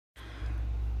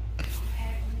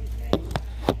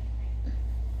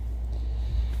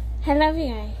Hello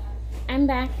you guys, I'm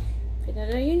back. For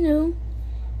those of you new,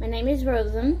 my name is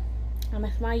Grwme. I'm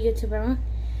a small YouTuber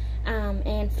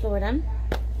in Florida.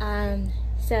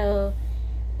 So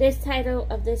this title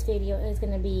of this video is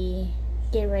gonna be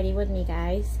Get Ready With Me,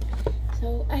 guys.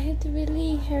 So I have to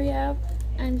really hurry up.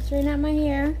 I'm straightening out my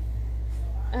hair.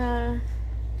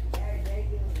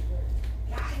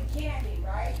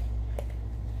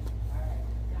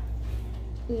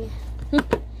 Yeah.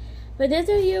 For those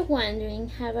of you wondering,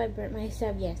 have I burnt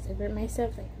myself? Yes, I burnt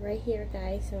myself like right here,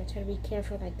 guys. So I try to be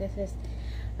careful. Like this is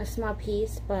a small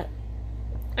piece, but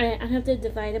I have to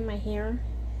divide my hair.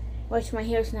 Which my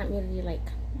hair is not really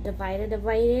like divided.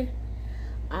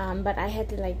 But I had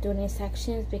to like do it in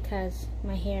sections because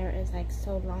my hair is like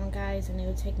so long, guys, and it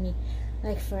would take me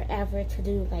like forever to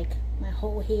do like my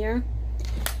whole hair.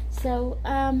 So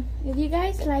if you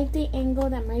guys like the angle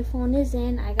that my phone is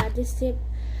in, I got this tip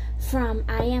from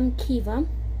I Am Kiva.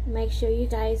 Make sure you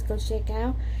guys go check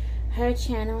out her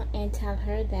channel and tell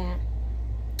her that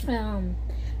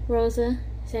Rosa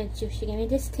sent you. She gave me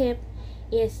this tip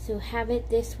is to have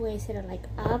it this way instead of like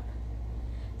up.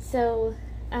 So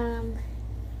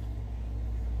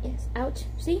yes, ouch,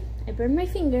 see, I burned my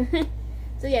finger.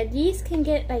 So yeah, these can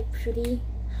get like pretty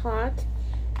hot.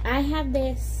 I have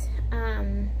this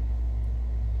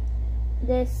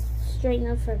this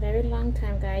straightener for a very long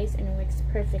time, guys, and it works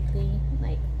perfectly,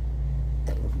 like,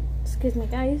 excuse me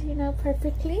guys, you know,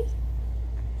 perfectly.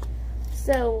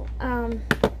 So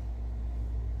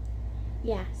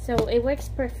yeah, so it works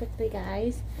perfectly,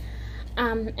 guys.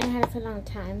 I had it for a long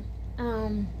time.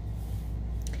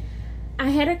 I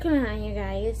had a curling iron, you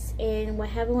guys, and what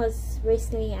happened was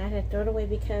recently I had to throw it away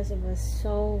because it was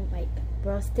so like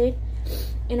rusted,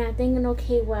 and I'm thinking,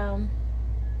 okay, well,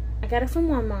 I got it from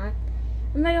Walmart.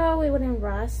 I'm like, oh, it wouldn't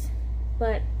rust,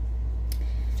 but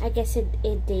I guess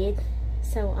it did.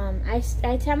 So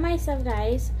I tell myself,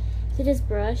 guys, to just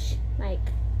brush, like,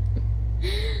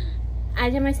 I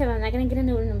tell myself I'm not gonna get a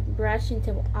new brush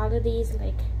until all of these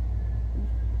like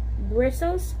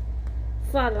bristles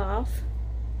fall off.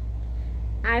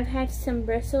 I've had some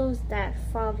bristles that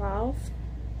fall off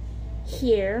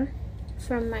here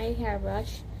from my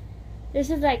hairbrush. This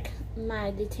is like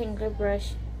my detangler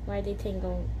brush where I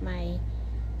detangle my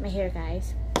hair,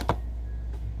 guys.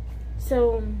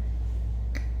 So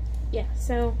yeah,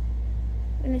 so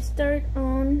I'm gonna start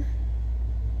on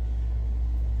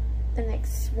the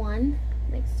next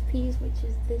piece, which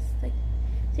is this, like,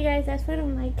 so guys, that's what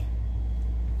I'm like.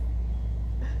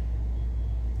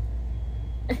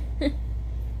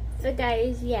 So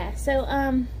guys, yeah, so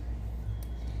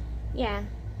yeah,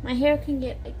 my hair can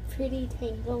get like pretty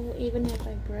tangled even if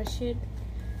I brush it.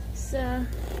 So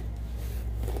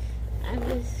I'm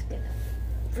just gonna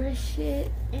brush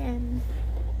it. And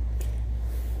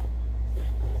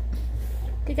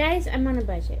okay guys, I'm on a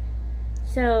budget,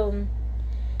 so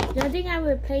the only thing I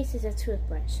will replace is a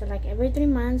toothbrush. So like every 3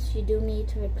 months you do need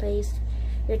to replace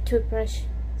your toothbrush.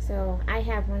 So I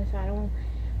have one, so I don't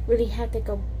really have to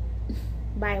go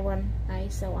buy one,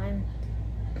 guys. So I'm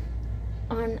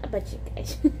on a budget,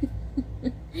 guys.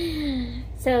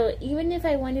 So even if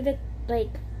I wanted to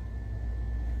like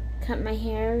cut my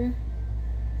hair,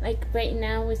 like right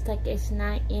now it's like it's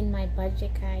not in my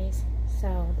budget, guys.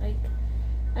 So like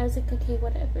I was like, okay,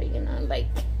 whatever, you know, like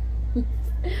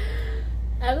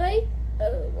I'm like,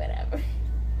 oh, whatever,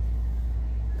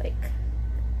 like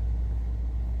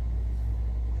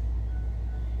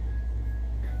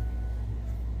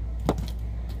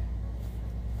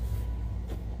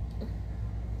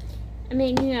I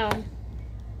mean, you know,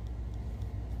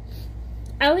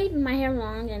 I'll leave my hair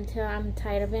long until I'm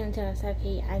tired of it, until it's like,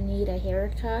 okay, I need a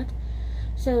haircut.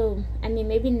 So, I mean,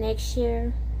 maybe next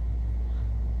year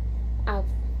I'll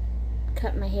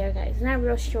cut my hair, guys. Not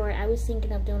real short. I was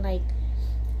thinking of doing like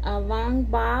a long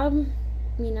bob,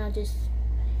 you know, just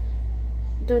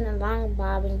doing a long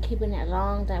bob and keeping it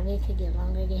long. That way it could get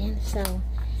longer again. So,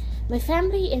 my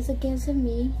family is against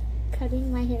me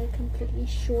cutting my hair completely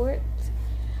short.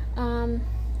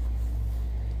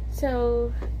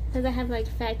 So because I have like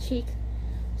fat cheeks,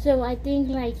 so I think,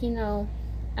 like, you know,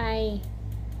 I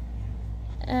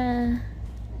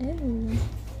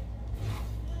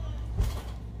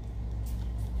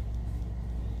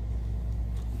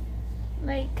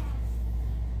like,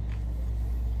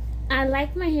 I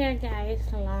like my hair, guys,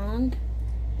 long.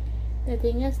 The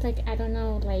thing is, like, I don't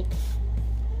know, like,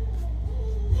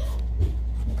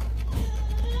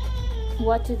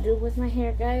 what to do with my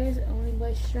hair, guys, only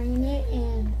by straighten it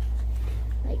and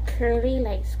like curly,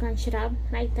 like scrunch it up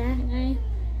like that, guys.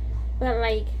 But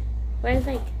like, what is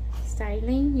like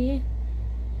styling, yeah,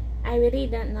 I really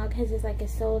don't know, because it's like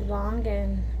it's so long,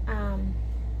 and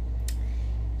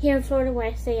here in Florida, where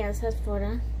I stay in South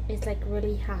Florida, it's like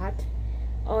really hot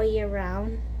all year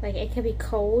round. Like it can be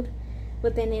cold,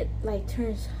 but then it like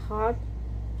turns hot.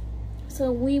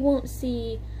 So we won't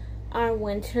see our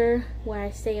winter where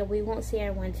I stay. We won't see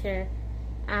our winter.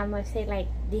 I say like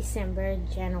December,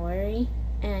 January,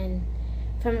 and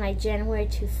from like January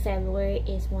to February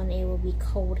is when it will be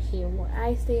cold here where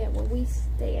I stay at, where we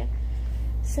stay at.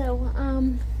 So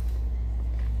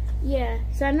yeah.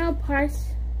 So I know parts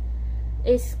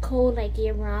is cold like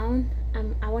year round.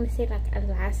 I want to say like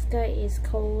Alaska is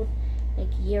cold like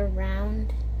year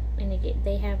round, and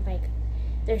they have like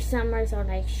their summers are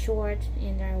like short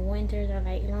and their winters are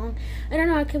like long. I don't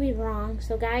know, I could be wrong.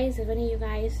 So guys, if any of you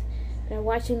guys that are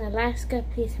watching Alaska,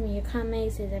 please tell me in your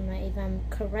comments if I'm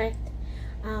correct.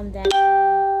 That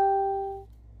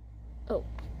oh,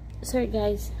 sorry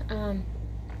guys, a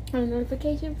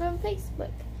notification from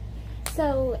Facebook.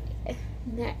 So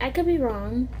I could be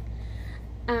wrong.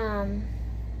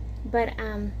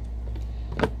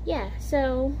 Yeah,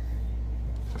 so,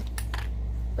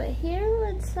 but here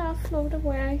in South Florida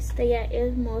where I stay at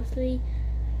is mostly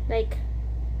like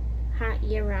hot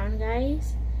year round,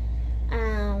 guys.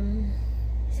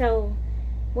 So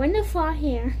we're in the fall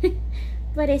here,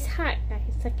 but it's hot, guys.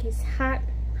 Like it's hot,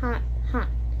 hot, hot.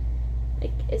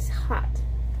 Like it's hot.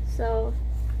 So,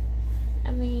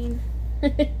 I mean,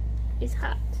 it's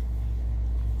hot.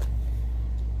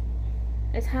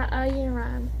 It's hot all year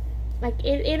round. Like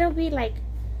it'll be like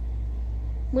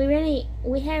we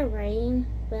had rain,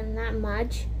 but not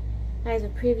much. As the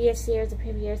previous years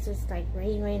was like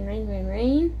rain.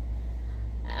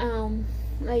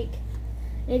 Like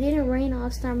it didn't rain all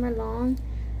summer long.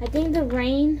 I think the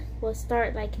rain will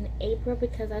start like in April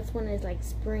because that's when it's like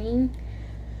spring.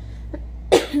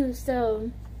 So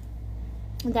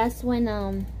that's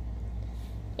when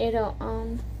it'll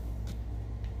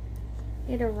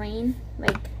rain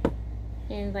like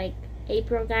in like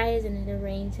April, guys, and it'll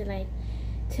rain till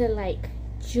like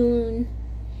June,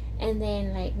 and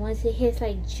then like once it hits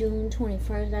like June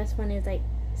 21st, that's when it's like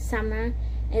summer.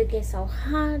 It gets so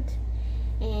hot,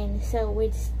 and so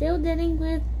we're still dealing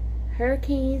with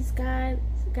hurricanes, guys.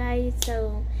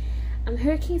 So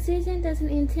hurricane season doesn't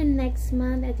end until next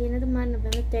month, at the end of the month,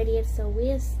 November 30th. So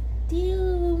we're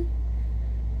still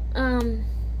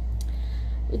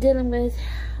dealing with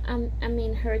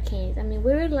hurricanes. I mean,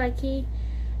 we were lucky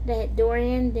that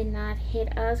Dorian did not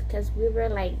hit us because we were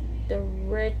like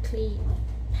directly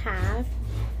path.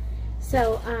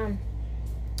 So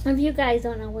if you guys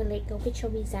don't know where Lake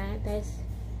Okeechobee is at, that's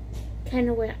kind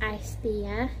of where I stay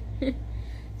at.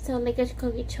 So Lake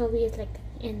Okeechobee is like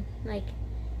in like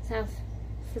South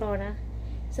Florida.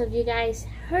 So if you guys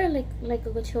heard, Lake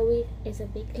Okeechobee is a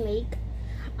big lake.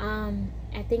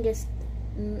 I think it's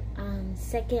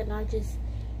second largest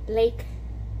lake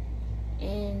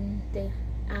in the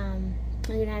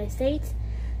United States.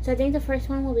 So I think the first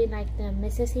one will be like the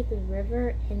Mississippi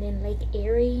River, and then Lake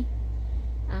Erie.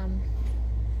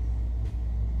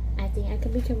 I think it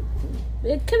could be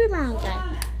wrong,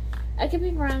 guys. I could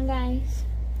be wrong, guys.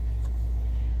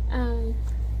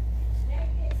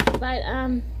 But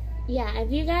yeah,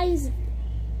 if you guys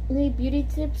need beauty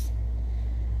tips,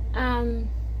 I'm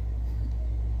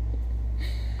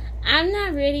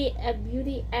not really a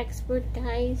beauty expert,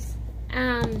 guys.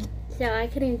 So I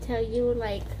couldn't tell you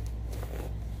like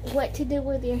what to do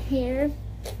with your hair.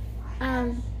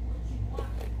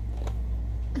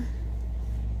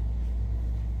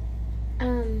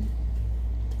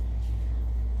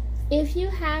 If you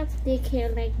have thick hair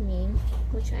like me,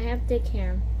 which I have thick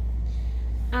hair,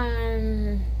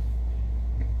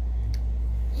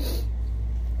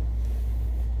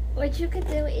 what you could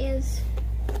do is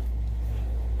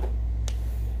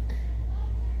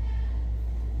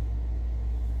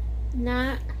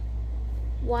not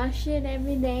wash it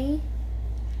every day,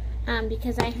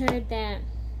 because I heard that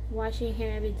washing your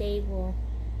hair every day will,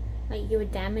 like, you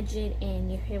would damage it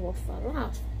and your hair will fall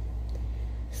off.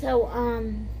 So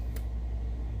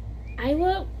I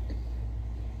will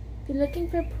be looking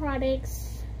for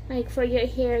products like for your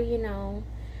hair, you know.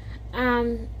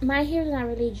 My hair is not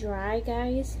really dry,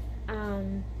 guys,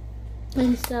 and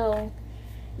so,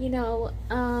 you know,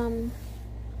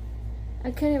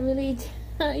 I couldn't really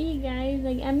tell you guys,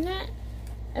 like, I'm not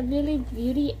a really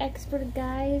beauty expert,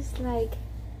 guys. Like,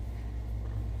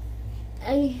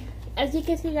 as you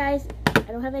can see, guys,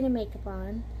 I don't have any makeup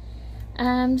on.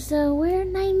 So we're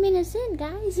 9 minutes in,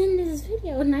 guys, in this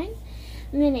video. 9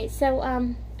 minutes. So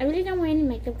I really don't wear any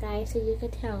makeup, guys, so you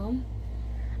could tell.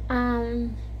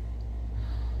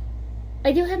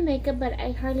 I do have makeup, but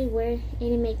I hardly wear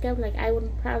any makeup. Like, I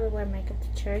would probably wear makeup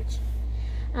to church,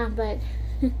 but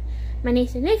my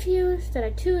niece and nephews that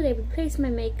are 2, they replaced my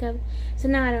makeup. So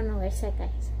now I don't know where it's at,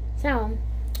 guys. So I'm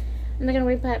not gonna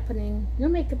worry about putting no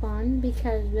makeup on,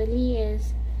 because really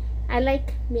is, I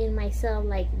like being myself,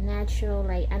 like natural.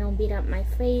 Like I don't beat up my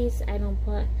face. I don't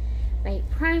put like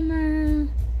primer.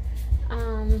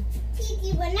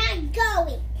 Titi, we're not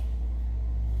going.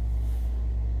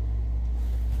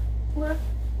 What?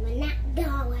 We're not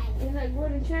going. You're like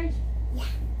going to church? Yeah.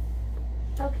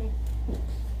 Okay.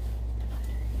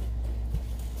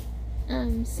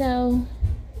 So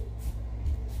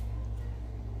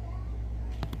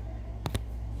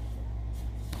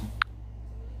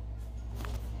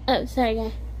oh, sorry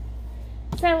guys.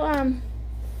 So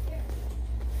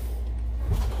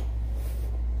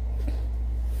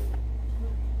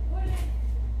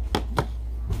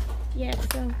yeah,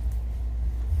 so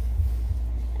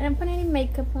I don't put any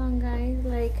makeup on, guys.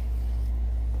 Like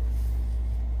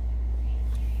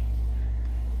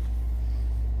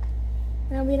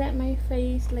I don't beat up my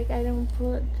face. Like I don't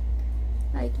put,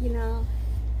 like, you know,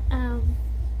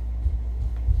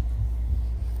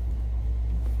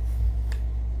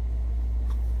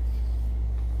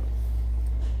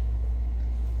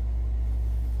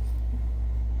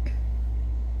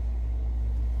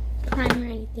 primer or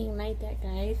anything like that,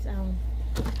 guys.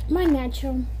 My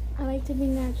natural. I like to be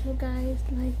natural, guys.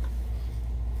 Like,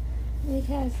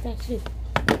 because that's just,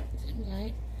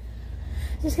 guys.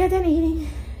 Just got done eating.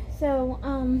 So,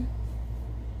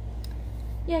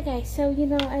 yeah, guys. So, you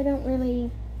know, I don't really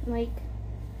like,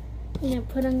 you know,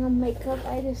 putting on makeup.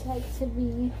 I just like to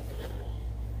be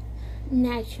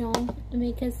natural,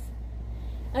 because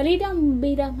I really don't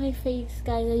beat up my face,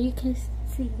 guys. As you can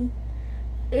see,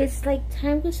 it's like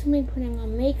time consuming putting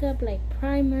on makeup, like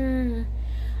primer,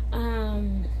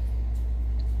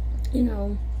 you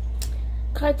know,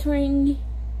 contouring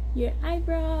your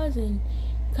eyebrows and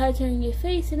contouring your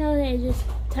face and all that. It's just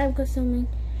time consuming,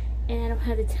 and I don't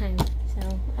have the time.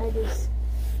 So I just,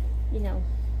 you know,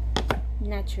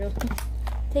 natural.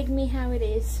 Take me how it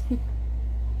is.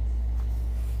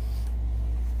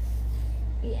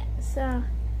 Yeah, so I'm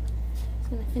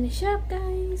gonna finish up,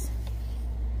 guys,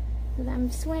 because I'm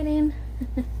sweating.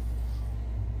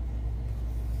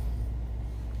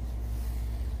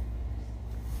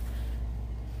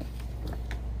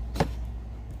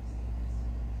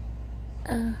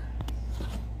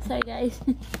 Sorry, guys.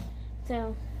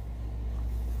 So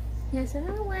yeah, so I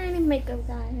don't wear any makeup,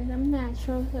 guys. I'm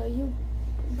natural, so you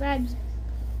guys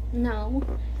know.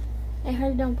 I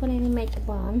heard don't put any makeup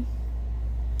on.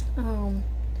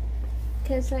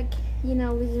 Cause like, you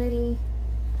know, it's really,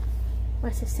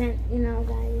 what's the scent, you know,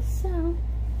 guys. So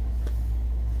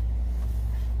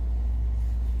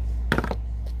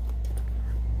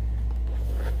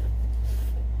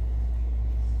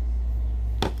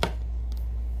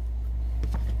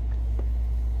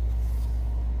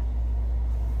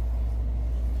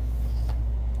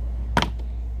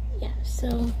yeah,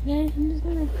 so yeah, I'm just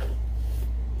gonna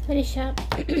finish up.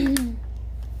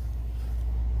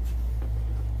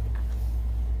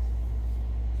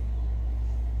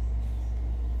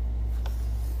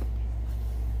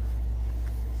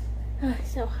 Oh,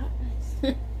 it's so hot,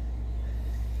 guys.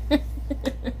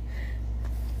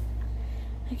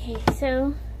 Okay,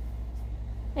 so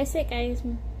that's it, guys.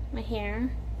 My hair.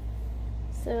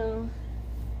 So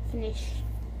finish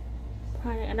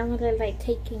product. I don't want to like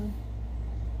taking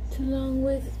too long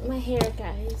with my hair,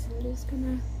 guys. I'm just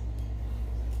gonna.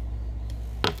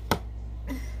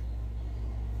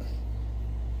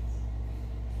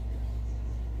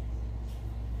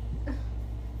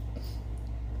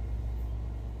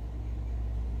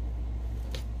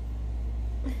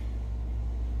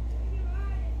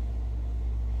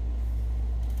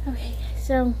 Okay,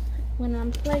 so when I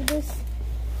unplug this,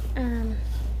 let's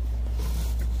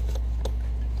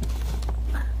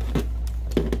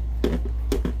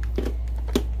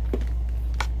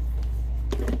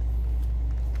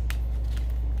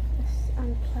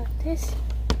unplug this,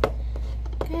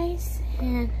 guys.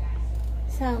 And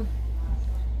so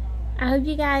I hope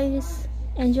you guys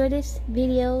enjoy this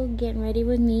video getting ready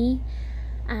with me.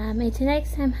 Until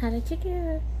next time, have a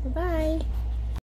chicken. Bye bye.